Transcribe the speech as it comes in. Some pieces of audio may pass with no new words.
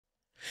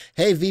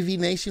Hey VV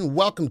Nation,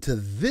 welcome to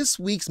this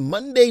week's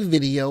Monday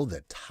video,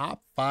 the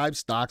top 5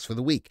 stocks for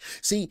the week.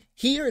 See,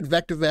 here at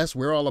VectorVest,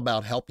 we're all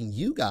about helping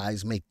you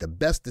guys make the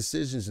best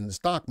decisions in the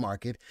stock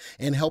market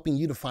and helping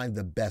you to find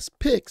the best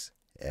picks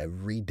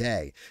every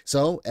day.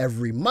 So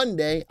every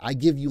Monday, I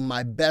give you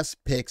my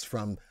best picks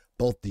from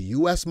both the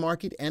US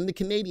market and the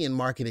Canadian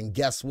market. And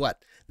guess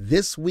what?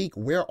 This week,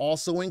 we're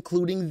also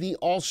including the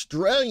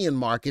Australian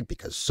market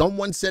because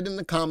someone said in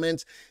the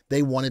comments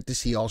they wanted to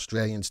see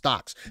Australian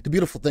stocks. The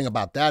beautiful thing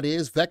about that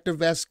is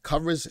VectorVest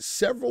covers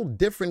several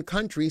different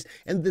countries,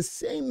 and the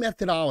same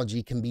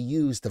methodology can be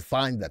used to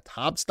find the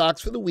top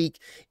stocks for the week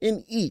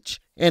in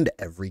each and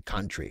every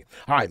country.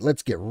 All right,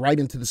 let's get right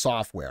into the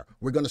software.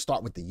 We're going to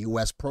start with the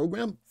US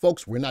program.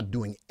 Folks, we're not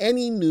doing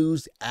any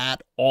news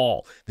at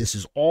all. This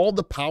is all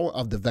the power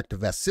of the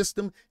VectorVest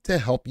system to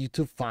help you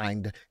to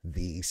find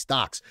these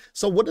stocks.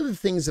 So what are the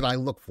things that I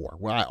look for?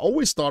 Well, I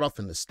always start off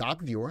in the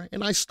stock viewer,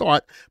 and I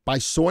start by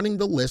sorting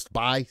the list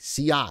by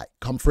CI,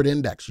 Comfort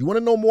Index. You want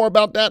to know more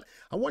about that?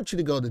 I want you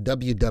to go to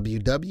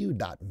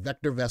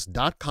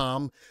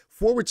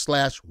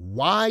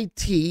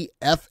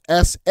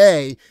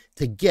www.vectorvest.com/YTFSA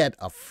to get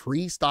a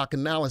free stock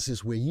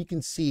analysis where you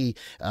can see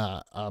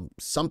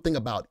something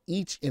about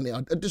each, in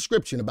a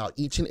description about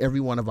each and every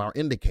one of our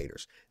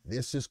indicators.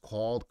 This is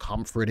called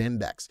Comfort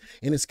Index,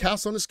 and it's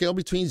cast on a scale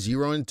between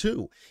 0 and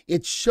 2.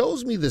 It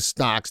shows me the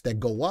stocks that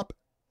go up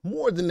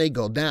more than they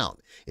go down.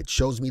 It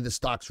shows me the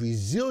stock's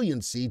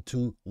resiliency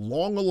to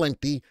long or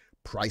lengthy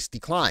price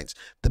declines.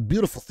 The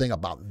beautiful thing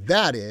about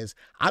that is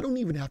I don't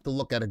even have to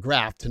look at a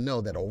graph to know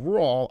that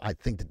overall I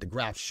think that the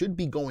graph should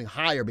be going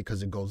higher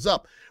because it goes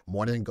up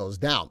more than it goes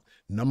down.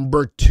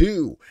 Number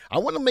 2, I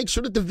want to make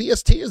sure that the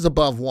VST is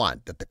above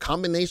 1, that the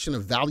combination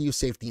of value,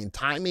 safety, and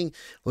timing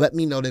let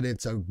me know that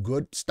it's a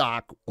good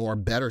stock or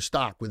better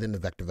stock within the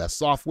VectorVest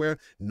software.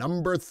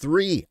 Number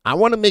 3, I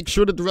want to make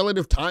sure that the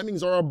relative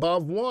timings are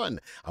above 1.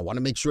 I want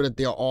to make sure that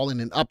they're all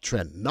in an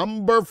uptrend.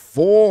 Number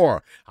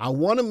 4, I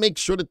want to make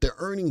sure that the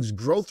earnings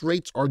growth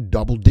rates are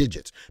double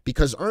digits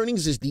because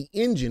earnings is the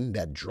engine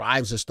that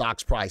drives a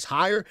stock's price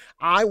higher.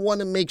 I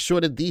want to make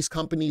sure that these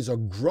companies are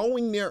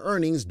growing their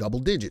earnings double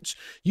digits.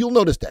 You'll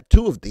notice that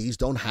 2 of these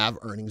don't have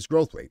earnings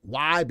growth rate.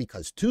 Why?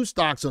 Because 2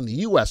 stocks on the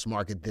US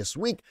market this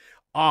week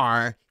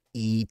are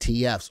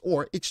ETFs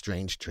or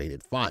exchange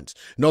traded funds.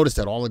 Notice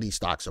that all of these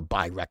stocks are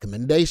buy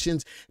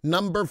recommendations.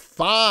 Number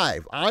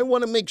 5, I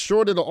want to make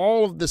sure that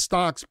all of the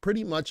stocks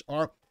pretty much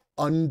are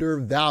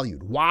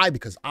undervalued. Why?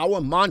 Because our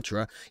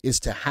mantra is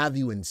to have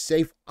you in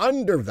safe,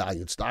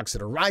 undervalued stocks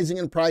that are rising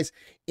in price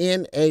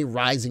in a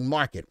rising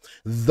market.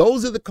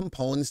 Those are the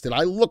components that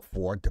I look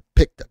for to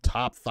pick the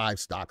top 5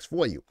 stocks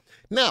for you.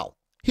 Now,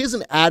 here's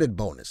an added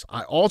bonus.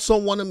 I also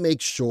want to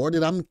make sure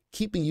that I'm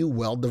keeping you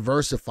well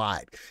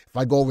diversified. If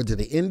I go over to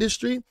the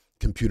industry,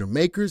 computer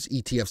makers,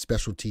 ETF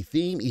specialty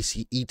theme,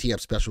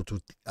 ETF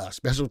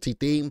specialty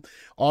theme,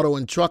 auto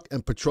and truck,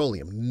 and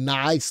petroleum.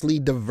 Nicely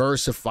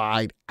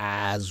diversified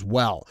as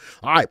well.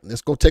 All right,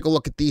 let's go take a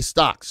look at these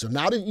stocks. So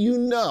now that you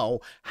know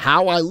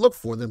how I look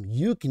for them,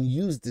 you can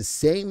use the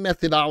same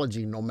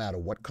methodology no matter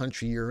what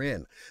country you're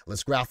in.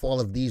 Let's graph all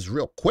of these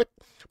real quick.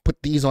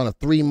 Put these on a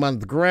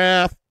 3-month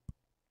graph.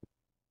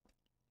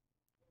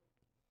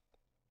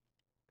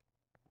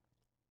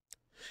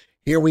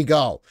 Here we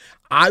go.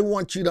 I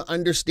want you to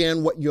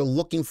understand what you're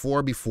looking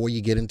for before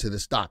you get into the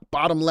stock.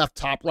 Bottom left,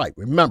 top right.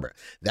 Remember,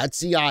 that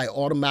CI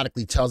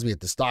automatically tells me that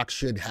the stock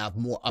should have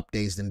more up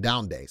days than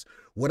down days.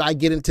 Would I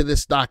get into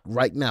this stock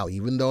right now,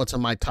 even though it's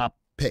on my top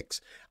picks?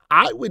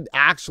 I would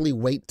actually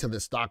wait till the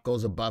stock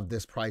goes above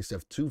this price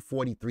of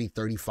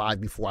 $243.35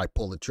 before I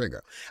pull the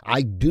trigger.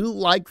 I do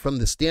like, from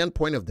the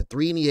standpoint of the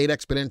 3 and the 8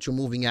 exponential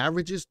moving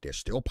averages, they're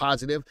still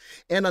positive.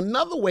 And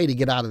another way to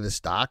get out of the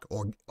stock,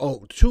 or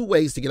 2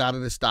 ways to get out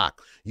of the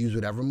stock. Use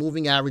whatever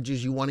moving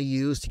averages you want to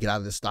use to get out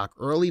of the stock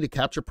early to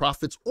capture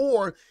profits,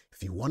 or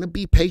if you want to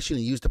be patient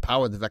and use the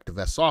power of the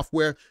VectorVest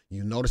software,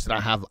 you notice that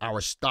I have our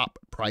stop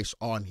price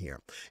on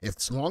here.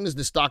 As long as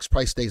the stock's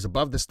price stays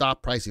above the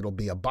stop price, it'll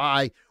be a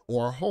buy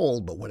or a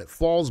hold, but when it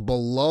falls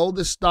below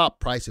the stop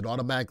price, it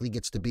automatically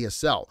gets to be a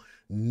sell.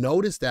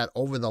 Notice that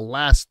over the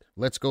last,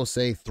 let's go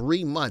say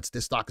 3 months,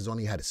 this stock has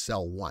only had to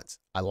sell once.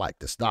 I like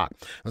the stock.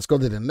 Let's go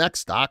to the next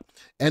stock,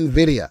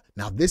 NVIDIA.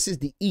 Now, this is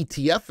the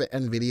ETF for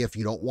NVIDIA if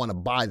you don't want to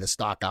buy the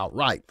stock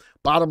outright.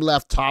 Bottom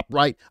left, top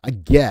right.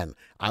 Again,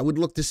 I would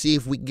look to see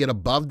if we can get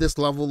above this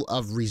level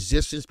of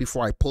resistance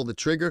before I pull the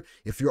trigger.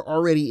 If you're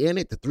already in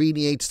it, the 3 and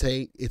the 8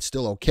 say it's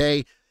still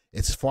okay.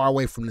 It's far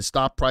away from the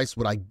stop price.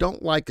 What I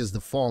don't like is the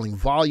falling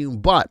volume,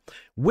 but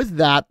with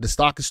that, the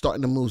stock is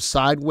starting to move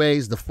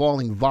sideways. The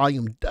falling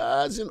volume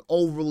doesn't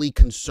overly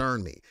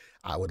concern me.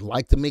 I would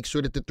like to make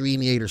sure that the 3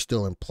 and the 8 are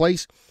still in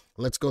place.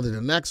 Let's go to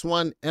the next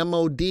one,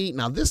 MOD.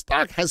 Now, this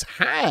stock has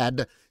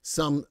had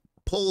some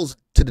pulls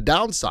to the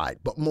downside,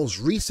 but most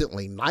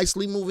recently,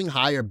 nicely moving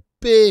higher,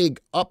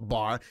 big up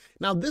bar.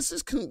 Now this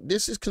is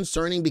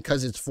concerning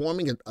because it's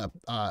forming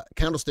a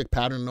candlestick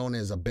pattern known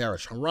as a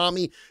bearish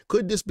harami.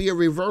 Could this be a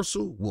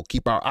reversal? We'll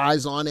keep our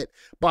eyes on it,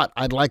 but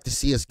I'd like to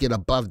see us get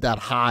above that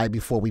high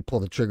before we pull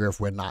the trigger if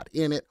we're not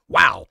in it.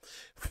 Wow.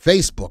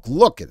 Facebook,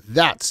 look at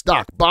that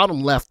stock.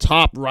 Bottom left,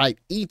 top right,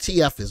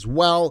 ETF as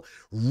well.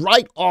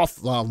 Right off,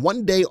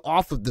 1 day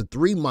off of the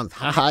 3-month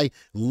high.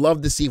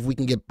 Love to see if we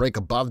can break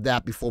above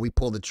that before we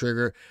pull the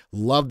trigger.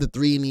 Love the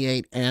 3 and the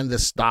 8 and the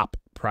stop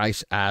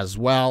price as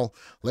well.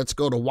 Let's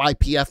go to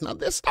YPF. Now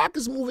this stock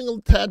is moving a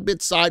tad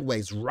bit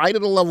sideways, right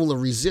at a level of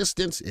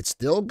resistance. It's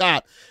still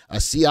got a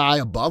CI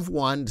above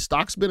 1. The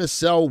stock's been a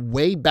sell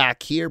way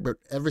back here, but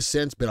ever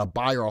since been a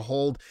buy or a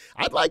hold.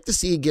 I'd like to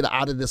see it get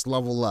out of this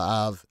level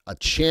of a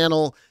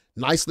channel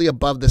nicely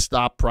above the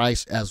stop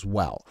price as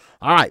well.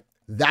 All right,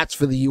 that's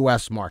for the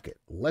US market.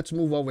 Let's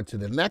move over to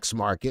the next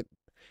market.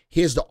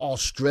 Here's the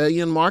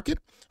Australian market.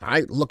 All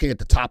right, looking at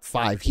the top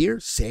 5 here,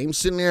 same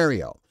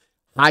scenario.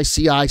 High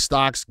CI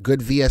stocks,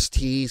 good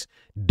VSTs,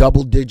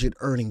 double-digit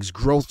earnings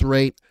growth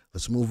rate.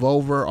 Let's move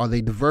over. Are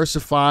they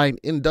diversified?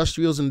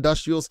 Industrials.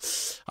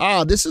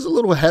 This is a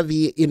little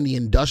heavy in the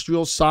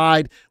industrial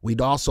side.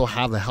 We'd also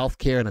have the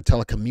healthcare and the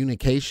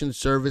telecommunication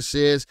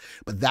services,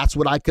 but that's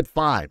what I could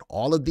find.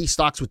 All of these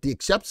stocks, with the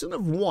exception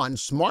of one,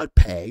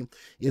 SmartPay,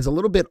 is a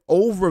little bit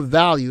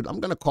overvalued.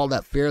 I'm going to call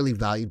that fairly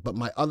valued, but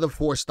my other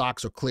 4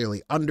 stocks are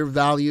clearly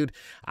undervalued.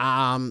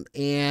 And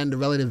the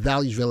relative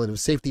values, relative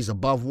safety is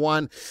above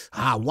 1.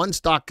 One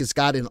stock has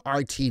got an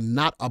RT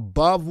not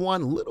above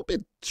 1, a little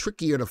bit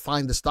trickier to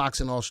find the stocks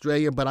in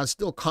Australia, but I'm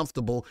still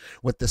comfortable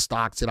with the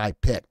stocks that I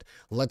picked.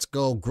 Let's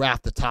go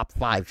graph the top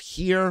 5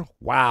 here.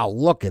 Wow,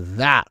 look at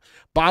that.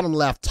 Bottom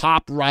left,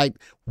 top right.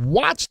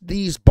 Watch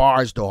these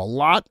bars, though. A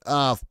lot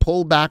of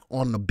pullback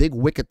on the big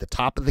wick at the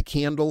top of the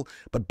candle,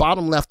 but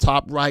bottom left,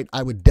 top right,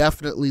 I would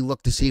definitely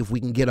look to see if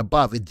we can get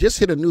above. It just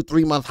hit a new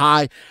 3-month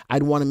high.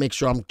 I'd want to make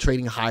sure I'm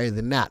trading higher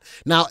than that.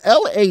 Now,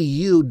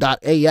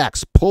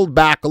 LAU.AX pulled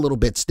back a little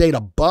bit, stayed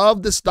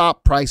above the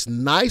stop price.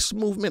 Nice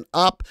movement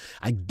up.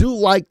 I do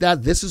like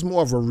that. This is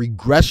more of a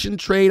regression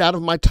trade out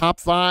of my top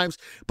 5s,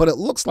 but it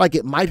looks like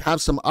it might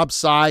have some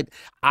upside.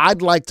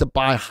 I'd like to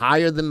buy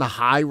higher than the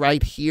high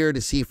right here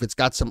to see if it's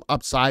got some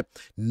upside.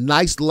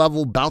 Nice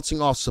level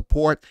bouncing off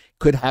support,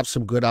 could have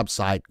some good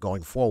upside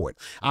going forward.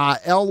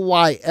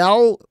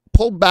 LYL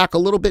pulled back a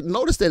little bit.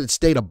 Notice that it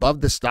stayed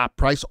above the stop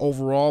price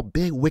overall.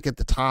 Big wick at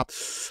the top.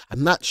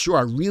 I'm not sure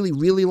I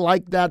really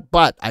like that,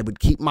 but I would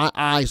keep my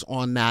eyes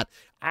on that.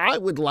 I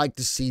would like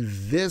to see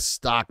this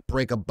stock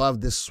break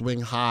above this swing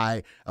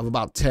high of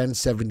about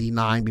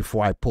 1079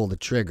 before I pull the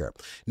trigger.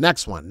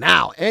 Next one.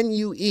 Now,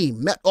 NUE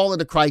met all of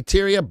the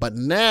criteria, but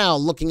now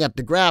looking at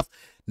the graph,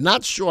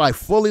 not sure I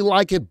fully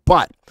like it,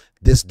 but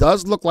this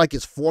does look like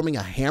it's forming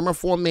a hammer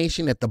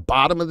formation at the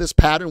bottom of this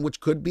pattern,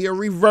 which could be a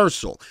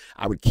reversal.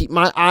 I would keep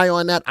my eye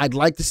on that. I'd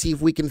like to see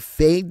if we can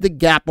fade the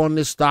gap on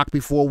this stock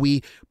before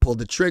we pull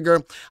the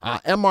trigger.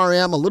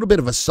 MRM, a little bit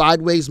of a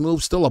sideways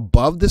move, still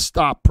above the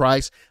stop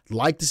price.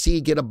 Like to see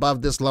it get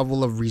above this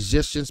level of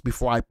resistance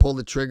before I pull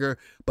the trigger,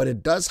 but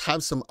it does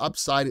have some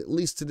upside, at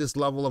least to this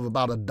level of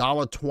about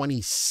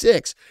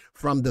 $1.26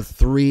 from the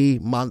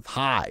 3-month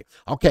high.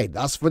 Okay,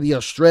 that's for the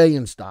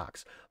Australian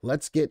stocks.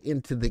 Let's get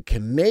into the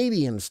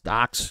Canadian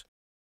stocks.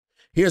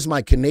 Here's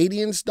my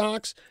Canadian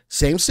stocks.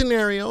 Same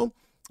scenario.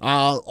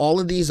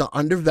 All of these are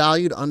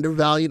undervalued.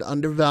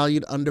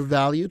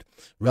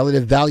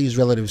 Relative values,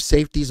 relative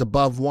safeties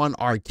above 1.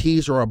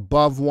 RTs are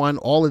above 1.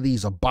 All of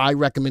these are buy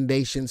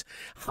recommendations.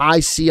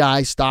 High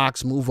CI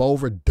stocks move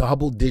over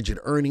double-digit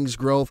earnings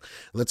growth.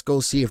 Let's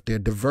go see if they're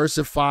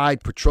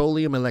diversified.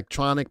 Petroleum,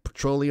 electronic,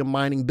 petroleum,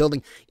 mining,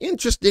 building.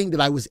 Interesting that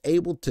I was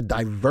able to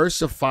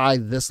diversify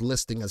this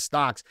listing of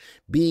stocks,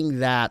 being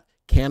that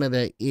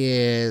Canada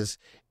is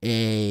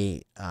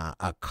a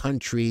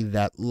country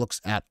that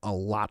looks at a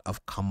lot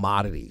of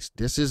commodities.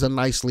 This is a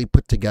nicely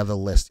put together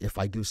list, if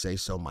I do say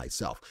so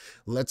myself.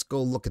 Let's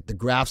go look at the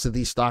graphs of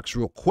these stocks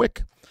real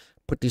quick.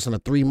 Put these on a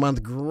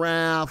 3-month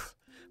graph.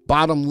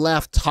 Bottom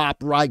left, top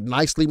right,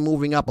 nicely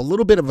moving up. A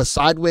little bit of a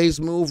sideways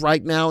move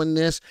right now in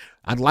this.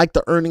 I'd like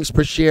the earnings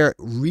per share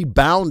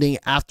rebounding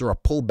after a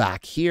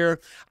pullback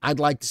here. I'd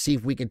like to see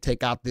if we can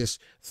take out this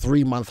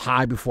 3-month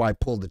high before I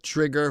pull the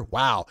trigger.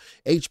 Wow.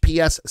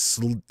 HPS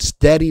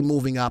steady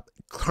moving up,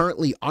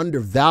 currently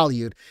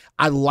undervalued.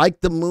 I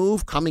like the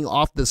move coming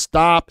off the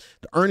stop.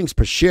 The earnings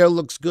per share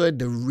looks good.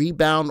 The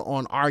rebound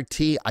on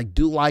RT, I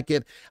do like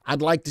it.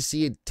 I'd like to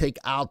see it take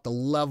out the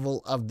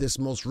level of this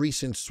most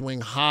recent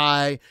swing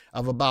high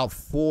of about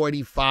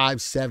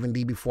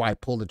 45.70 before I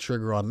pull the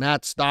trigger on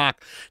that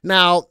stock.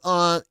 Now,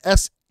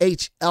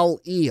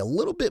 LHLE, a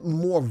little bit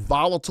more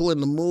volatile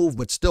in the move,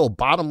 but still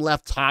bottom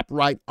left, top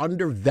right,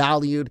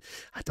 undervalued.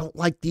 I don't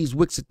like these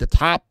wicks at the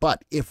top,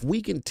 but if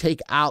we can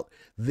take out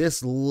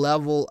this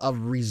level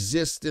of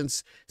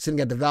resistance sitting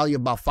at the value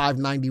of about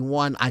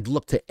 591, I'd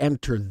look to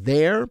enter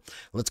there.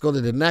 Let's go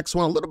to the next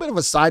one. A little bit of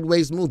a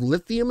sideways move.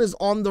 Lithium is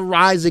on the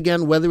rise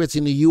again, whether it's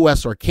in the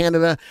US or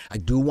Canada. I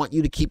do want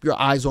you to keep your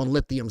eyes on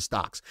lithium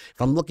stocks.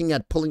 If I'm looking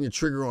at pulling the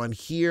trigger on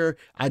here,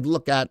 I'd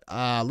look at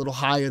a little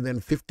higher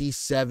than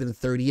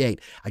 57.38.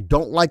 I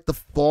don't like the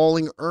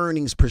falling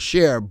earnings per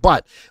share,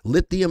 but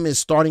lithium is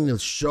starting to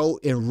show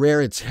and rear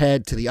its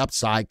head to the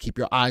upside. Keep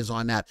your eyes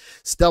on that.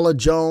 Stella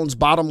Jones,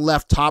 bottom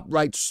left, top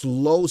right,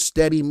 slow,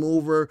 steady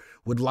mover.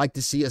 Would like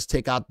to see us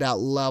take out that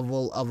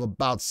level of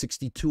about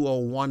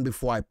 62.01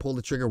 before I pull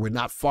the trigger. We're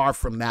not far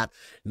from that.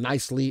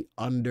 Nicely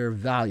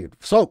undervalued.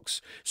 Folks,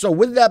 so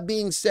with that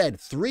being said,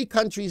 3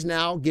 countries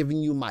now, giving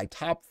you my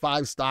top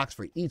 5 stocks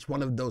for each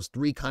one of those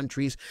 3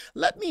 countries.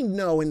 Let me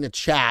know in the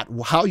chat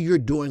how you're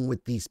doing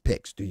with these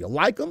picks. Do you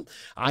like them?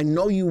 I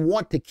know you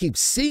want to keep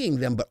seeing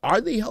them, but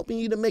are they helping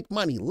you to make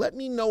money? Let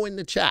me know in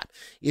the chat.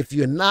 If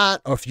you're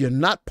not, or if you're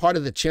not part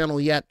of the channel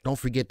yet, don't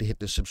forget to hit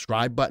the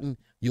subscribe button.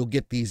 You'll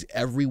get these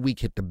every week.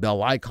 Hit the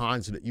bell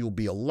icon so that you'll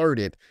be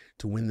alerted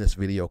to when this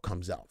video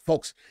comes out.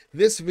 Folks,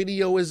 this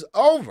video is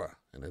over.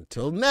 And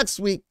until next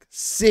week,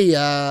 see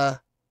ya.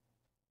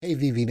 Hey,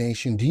 VV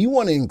Nation, do you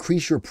want to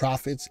increase your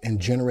profits and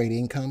generate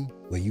income?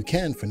 Well, you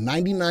can. For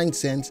 99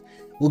 cents,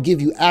 we'll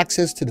give you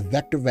access to the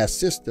VectorVest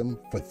system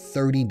for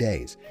 30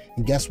 days.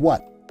 And guess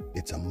what?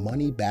 It's a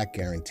money-back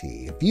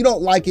guarantee. If you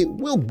don't like it,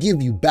 we'll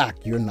give you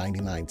back your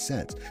 99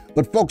 cents.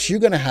 But folks, you're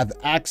going to have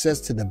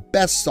access to the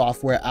best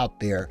software out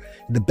there,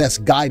 the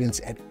best guidance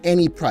at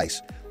any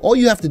price. All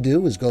you have to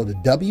do is go to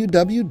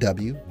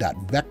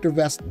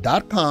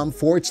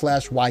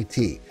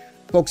www.vectorvest.com/YT.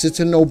 Folks, it's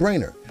a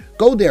no-brainer.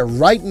 Go there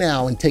right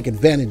now and take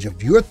advantage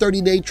of your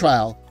 30-day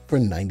trial for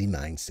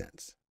 99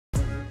 cents.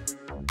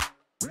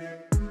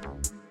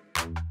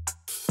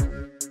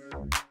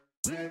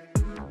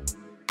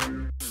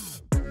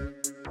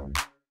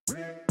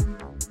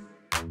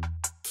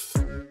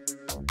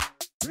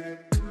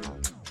 Yeah.